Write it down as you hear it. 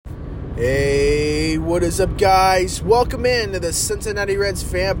Hey, what is up, guys? Welcome in to the Cincinnati Reds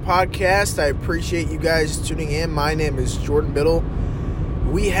Fan Podcast. I appreciate you guys tuning in. My name is Jordan Biddle.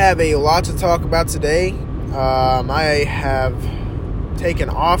 We have a lot to talk about today. I have taken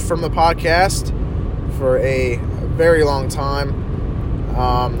off from the podcast for a very long time.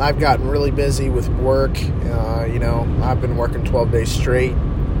 I've gotten really busy with work. I've been working 12 days straight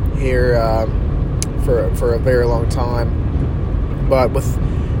here for a very long time. But with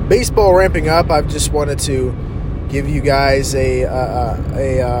baseball ramping up, I've just wanted to give you guys a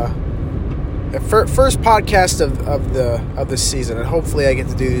first podcast of the season, and hopefully I get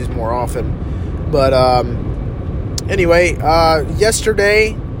to do these more often. But anyway,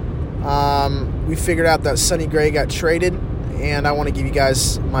 yesterday we figured out that Sonny got traded, and I want to give you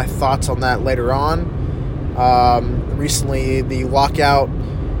guys my thoughts on that later on. Recently, the lockout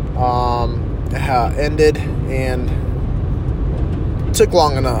ended, and took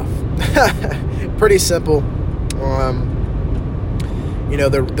long enough. Pretty simple.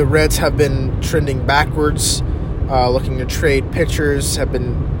 The Reds have been trending backwards, looking to trade pitchers. There have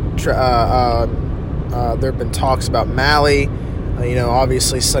been talks about Malley.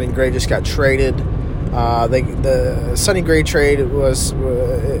 Obviously Sonny Gray just got traded. The Sonny Gray trade is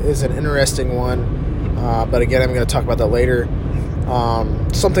an interesting one, but again, I'm going to talk about that later.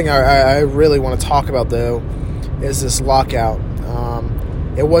 Something I really want to talk about, though, is this lockout.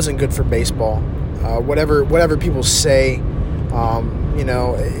 It wasn't good for baseball. Whatever people say,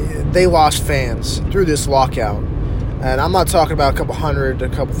 they lost fans through this lockout. And I'm not talking about a couple hundred, a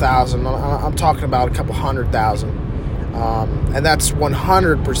couple thousand. I'm talking about a couple 100,000. And that's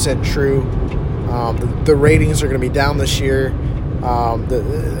 100% true. The ratings are going to be down this year. All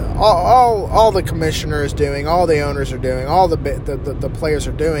the commissioner is doing, all the owners are doing, all the players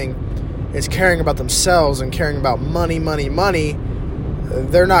are doing is caring about themselves and caring about money.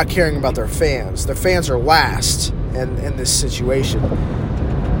 They're not caring about their fans. Their fans are last in this situation.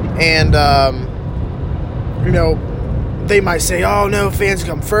 And, they might say, oh, no, fans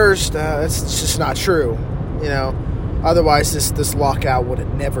come first. That's just not true. Otherwise this lockout would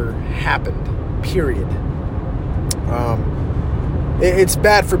have never happened, period. It's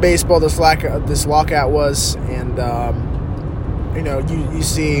bad for baseball, this lockout was. And, you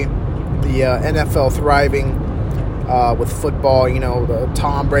see the NFL thriving with football.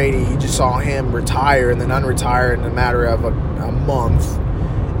 Tom Brady, you just saw him retire and then unretire in a matter of a month.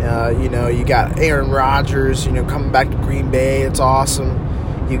 You got Aaron Rodgers, coming back to Green Bay. It's awesome.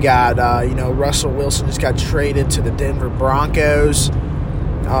 You got, Russell Wilson just got traded to the Denver Broncos.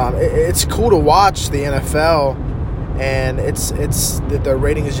 It's cool to watch the NFL, and it's the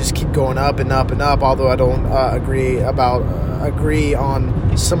ratings just keep going up and up and up. Although I don't agree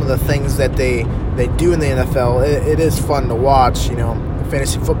on some of the things that they do in the NFL. It is fun to watch.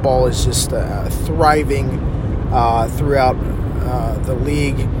 Fantasy football is just thriving throughout the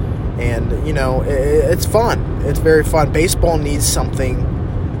league, and it's fun. It's very fun. Baseball needs something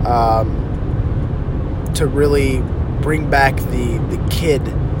to really bring back the kid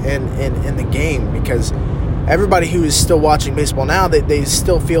in the game, because everybody who is still watching baseball now, they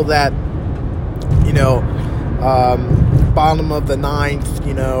still feel that bottom of the ninth,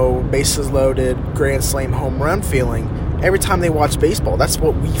 bases loaded, grand slam, home run feeling every time they watch baseball. That's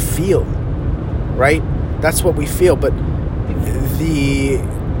what we feel, right? That's what we feel. But the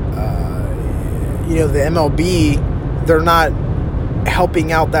MLB, they're not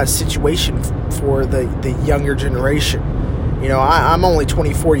helping out that situation for the younger generation. I'm only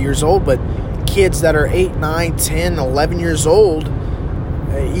 24 years old, but kids that are 8, 9, 10, 11 years old,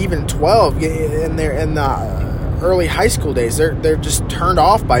 even 12, in the early high school days, they're just turned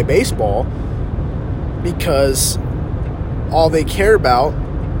off by baseball, because all they care about,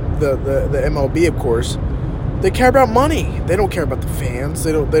 the MLB, of course, they care about money. They don't care about the fans.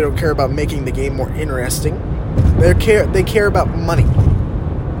 They don't care about making the game more interesting. They care about money.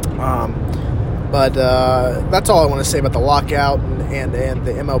 But that's all I want to say about the lockout and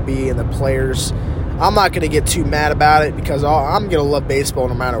the MLB and the players. I'm not going to get too mad about it, because I'm going to love baseball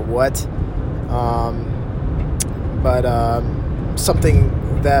no matter what. But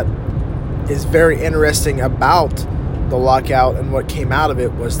something that is very interesting about the lockout and what came out of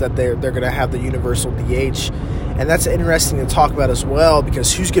it was that they're going to have the universal DH. And that's interesting to talk about as well,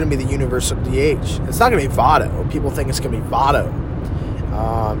 because who's going to be the universal DH? It's not going to be Votto. People think it's going to be Votto.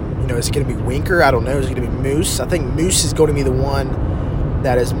 Is it going to be Winker? I don't know. Is it going to be Moose? I think Moose is going to be the one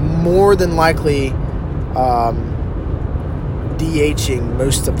that is more than likely DHing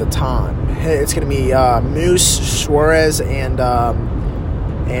most of the time. It's going to be Moose, Suarez, and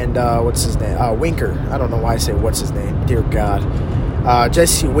what's his name? Winker. I don't know why I say what's his name. Dear God.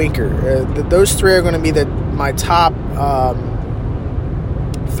 Jesse Winker. Those three are going to be my top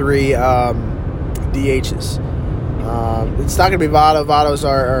three DHs. It's not going to be Votto. Votto's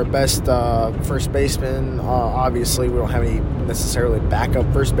our best first baseman. Obviously, we don't have any necessarily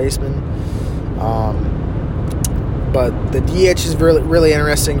backup first baseman. But the DH is really, really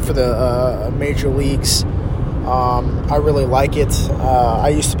interesting for the major leagues. I really like it. I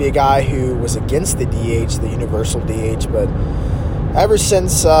used to be a guy who was against the DH, the universal DH, but ever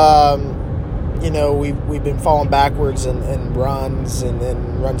since we've been falling backwards in runs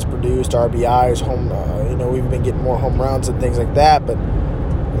and runs produced, RBIs, we've been getting more home runs and things like that, but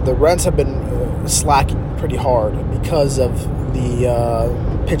the runs have been slacking pretty hard because of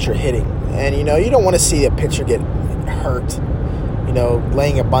the pitcher hitting. And you don't want to see a pitcher get hurt,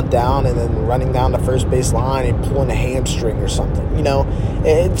 laying a bunt down and then running down the first base line and pulling a hamstring or something.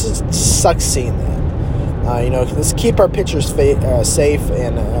 It just sucks seeing that. Let's keep our pitchers safe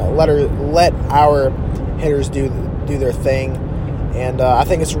and let our hitters do their thing. And I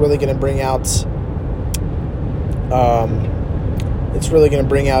think it's really going to bring out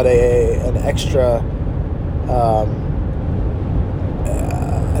an extra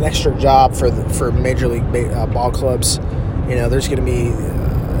job for Major League ball clubs. There's going to be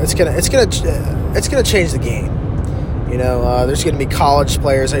it's going to change the game. There's going to be college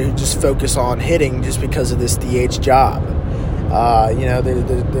players who just focus on hitting just because of this DH job.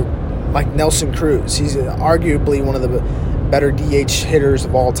 Like Nelson Cruz, he's arguably one of the better DH hitters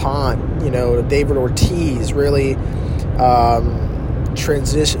of all time. David Ortiz really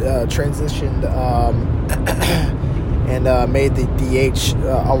transitioned and made the DH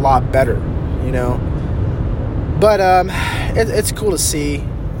a lot better. But it's cool to see.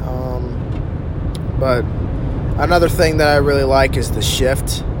 But another thing that I really like is the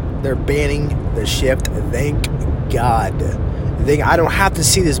shift. They're banning the shift. Thank God. I don't have to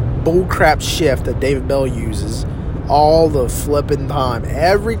see this bullcrap shift that David Bell uses all the flipping time.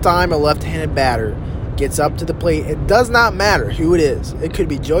 Every time a left-handed batter gets up to the plate, it does not matter who it is. It could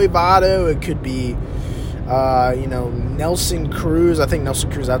be Joey Votto. It could be, Nelson Cruz. I think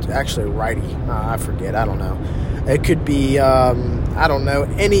Nelson Cruz is actually a righty. I forget. I don't know. It could be,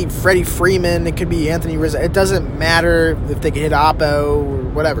 any Freddie Freeman. It could be Anthony Rizzo. It doesn't matter if they can hit Oppo or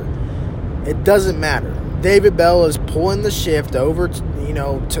whatever. It doesn't matter. David Bell is pulling the shift over,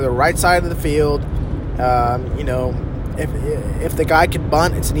 to the right side of the field. If the guy can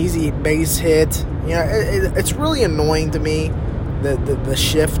bunt, it's an easy base hit. It's really annoying to me, the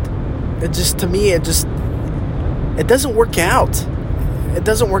shift. It doesn't work out. It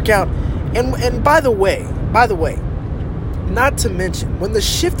doesn't work out. And by the way, not to mention, when the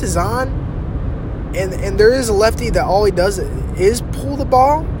shift is on and there is a lefty that all he does is pull the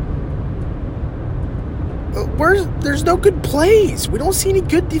ball, there's no good plays. We don't see any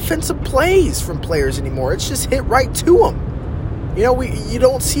good defensive plays from players anymore. It's just hit right to them. You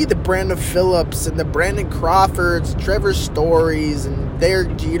don't see the Brandon Phillips and the Brandon Crawfords, Trevor Stories, and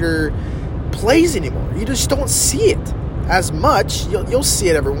Derek Jeter plays anymore. You just don't see it as much. You'll see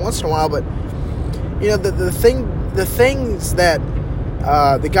it every once in a while, but the things that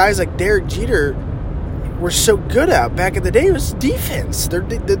the guys like Derek Jeter were so good at back in the day was defense. The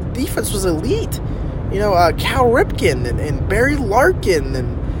defense was elite. Cal Ripken and Barry Larkin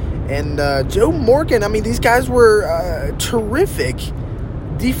and Joe Morgan. I mean, these guys were terrific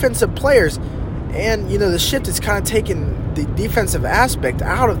defensive players. And, the shift has kind of taken the defensive aspect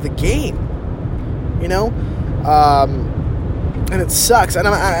out of the game. And it sucks. And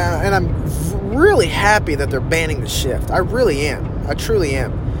I'm really happy that they're banning the shift. I really am. I truly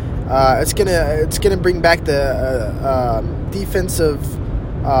am. It's gonna bring back the defensive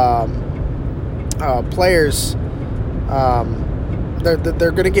players.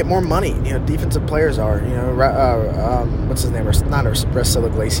 They're gonna get more money. Defensive players are. What's his name? Not Marcelo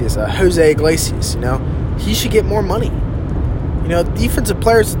Iglesias. Jose Iglesias. He should get more money. Defensive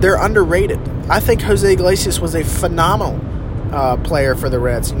players, they're underrated. I think Jose Iglesias was a phenomenal player for the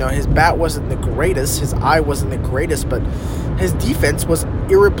Reds. His bat wasn't the greatest, his eye wasn't the greatest, but his defense was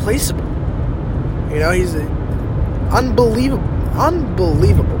irreplaceable. He's unbelievable.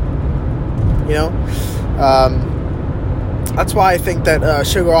 That's why I think that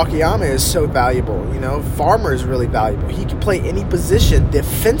Shogo Akiyama is so valuable. Farmer is really valuable. He can play any position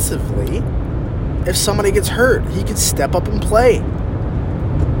defensively. If somebody gets hurt, he can step up and play.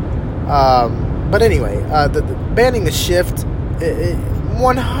 But anyway, the banning the shift,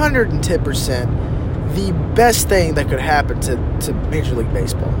 110% the best thing that could happen to Major League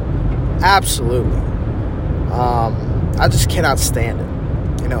Baseball. Absolutely. I just cannot stand it.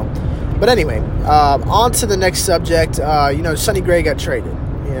 But anyway, on to the next subject. Sonny Gray got traded.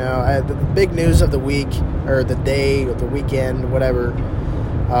 The big news of the week, or the day, or the weekend, whatever.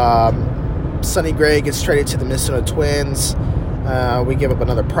 Sonny Gray gets traded to the Minnesota Twins. We give up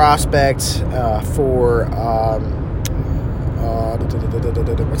another prospect for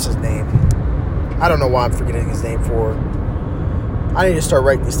what's his name? I don't know why I'm forgetting his name for. I need to start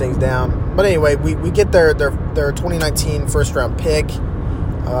writing these things down. But anyway, we get their 2019 first round pick.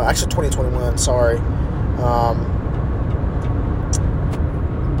 Actually 2021, sorry.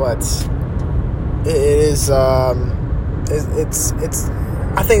 But it is it's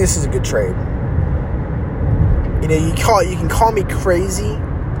I think this is a good trade. You can call me crazy,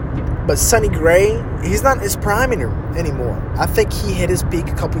 but Sonny Gray, he's not in his prime anymore. I think he hit his peak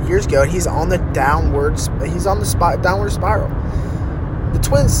a couple years ago, and he's on the downward spiral. The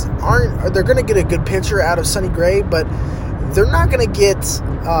Twins they're going to get a good pitcher out of Sonny Gray, but they're not going to get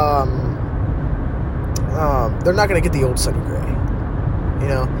the old Sonny Gray.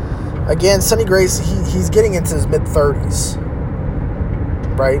 Again, Sonny Gray's he's getting into his mid-30s,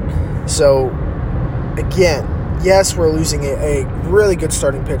 right? So again, yes, we're losing a really good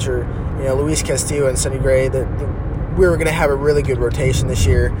starting pitcher, Luis Castillo and Sonny Gray. That we were going to have a really good rotation this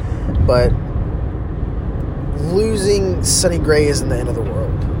year, but losing Sonny Gray isn't the end of the world.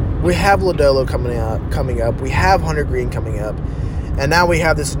 We have Lodolo coming up. We have Hunter Green coming up, and now we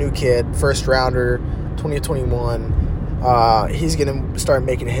have this new kid, first rounder, 2021. He's going to start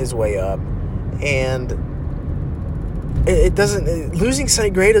making his way up, and losing Sonny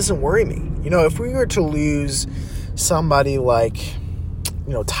Gray doesn't worry me. If we were to lose somebody like,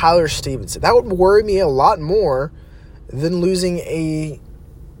 Tyler Stevenson, that would worry me a lot more than losing a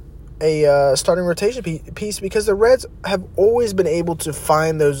starting rotation piece, because the Reds have always been able to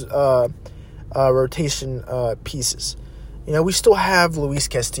find those rotation pieces. We still have Luis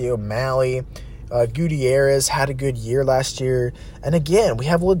Castillo, Malley, Gutierrez had a good year last year, and again, we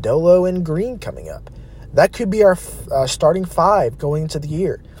have Lodolo and Green coming up. That could be our starting five going into the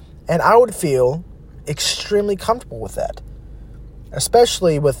year, and I would feel extremely comfortable with that,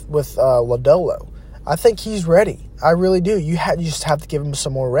 especially with Lodolo. I think he's ready. I really do. You just have to give him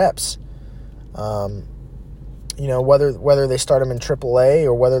some more reps. Whether they start him in AAA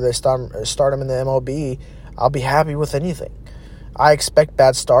or whether they start him in the MLB, I'll be happy with anything. I expect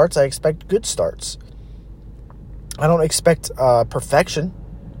bad starts. I expect good starts. I don't expect perfection.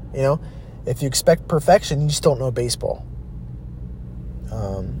 If you expect perfection, you just don't know baseball.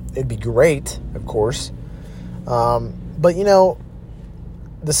 It'd be great, of course. But,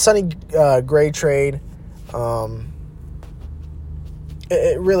 the Sonny Gray trade,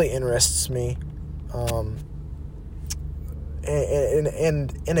 it really interests me. And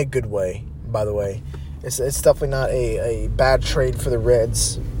in a good way, by the way. It's definitely not a bad trade for the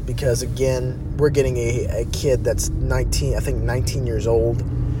Reds, because, again, we're getting a kid that's 19 years old,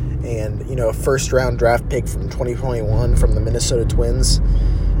 and, a first-round draft pick from 2021 from the Minnesota Twins.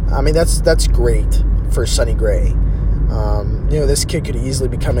 I mean, that's great for Sonny Gray. This kid could easily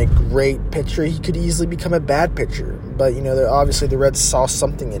become a great pitcher. He could easily become a bad pitcher. But, obviously the Reds saw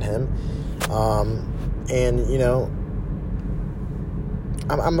something in him.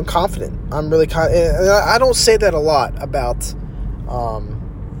 I'm confident. I'm really confident. I don't say that a lot about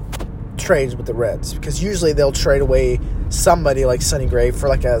trades with the Reds, because usually they'll trade away somebody like Sonny Gray for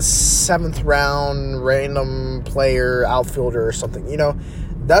like a 7th round random player, outfielder or something.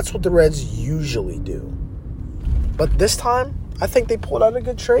 That's what the Reds usually do. But this time, I think they pulled out a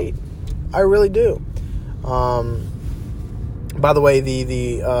good trade. I really do. By the way,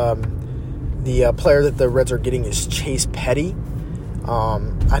 the player that the Reds are getting is Chase Petty.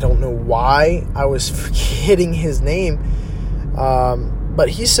 I don't know why I was forgetting his name, but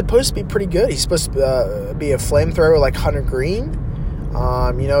he's supposed to be pretty good. He's supposed to be a flamethrower like Hunter Green.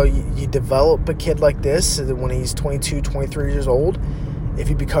 You develop a kid like this when he's 22, 23 years old. If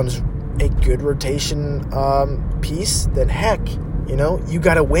he becomes a good rotation piece, then heck, you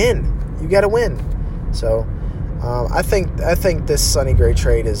got to win. You got to win. So I think this Sonny Gray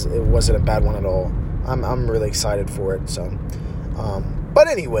trade it wasn't a bad one at all. I'm really excited for it. So. But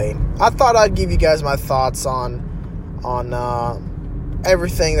anyway, I thought I'd give you guys my thoughts on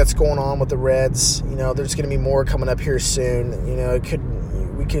everything that's going on with the Reds. There's going to be more coming up here soon.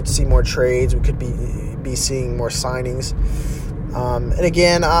 We could see more trades. We could be seeing more signings. And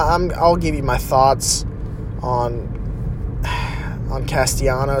again, I'll give you my thoughts on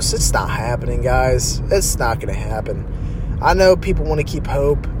Castellanos. It's not happening, guys. It's not going to happen. I know people want to keep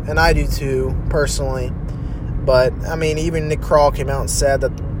hope, and I do too, personally. But, even Nick Kroll came out and said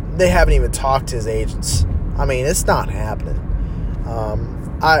that they haven't even talked to his agents. It's not happening.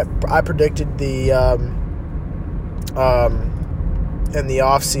 I predicted the in the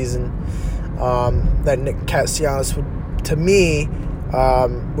off season that Nick Castellanos would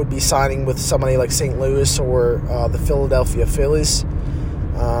be signing with somebody like St. Louis or the Philadelphia Phillies.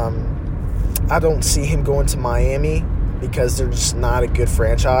 I don't see him going to Miami because they're just not a good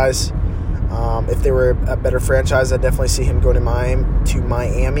franchise. If they were a better franchise, I definitely see him going to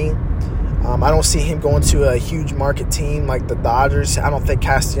Miami. I don't see him going to a huge market team like the Dodgers. I don't think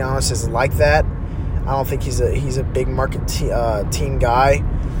Castellanos is like that. I don't think he's a big market team guy.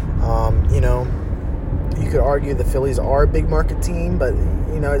 You could argue the Phillies are a big market team, but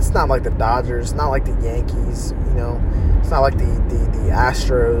it's not like the Dodgers, not like the Yankees. It's not like the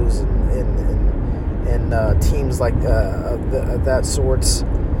Astros and teams like of that sorts.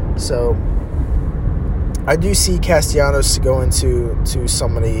 So I do see Castellanos going to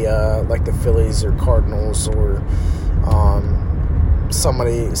somebody like the Phillies or Cardinals or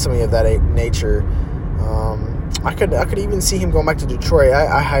somebody of that nature. I could even see him going back to Detroit.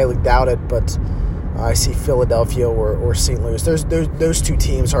 I highly doubt it, but I see Philadelphia or St. Louis. Those two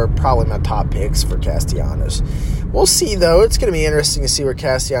teams are probably my top picks for Castellanos. We'll see, though. It's going to be interesting to see where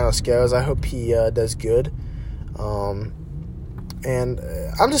Castellanos goes. I hope he does good. And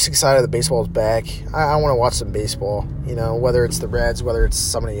I'm just excited that baseball is back. I want to watch some baseball. Whether it's the Reds, whether it's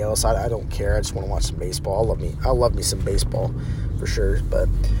somebody else, I don't care. I just want to watch some baseball. I love me some baseball for sure. But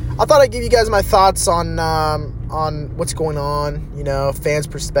I thought I'd give you guys my thoughts on what's going on. Fans'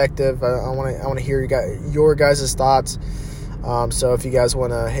 perspective. I want to hear your guys' thoughts. So if you guys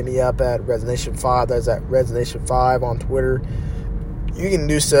want to hit me up at RedsNation5, that's at RedsNation5 on Twitter. You can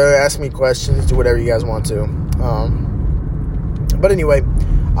do so. Ask me questions. Do whatever you guys want to. But anyway,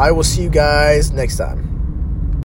 I will see you guys next time.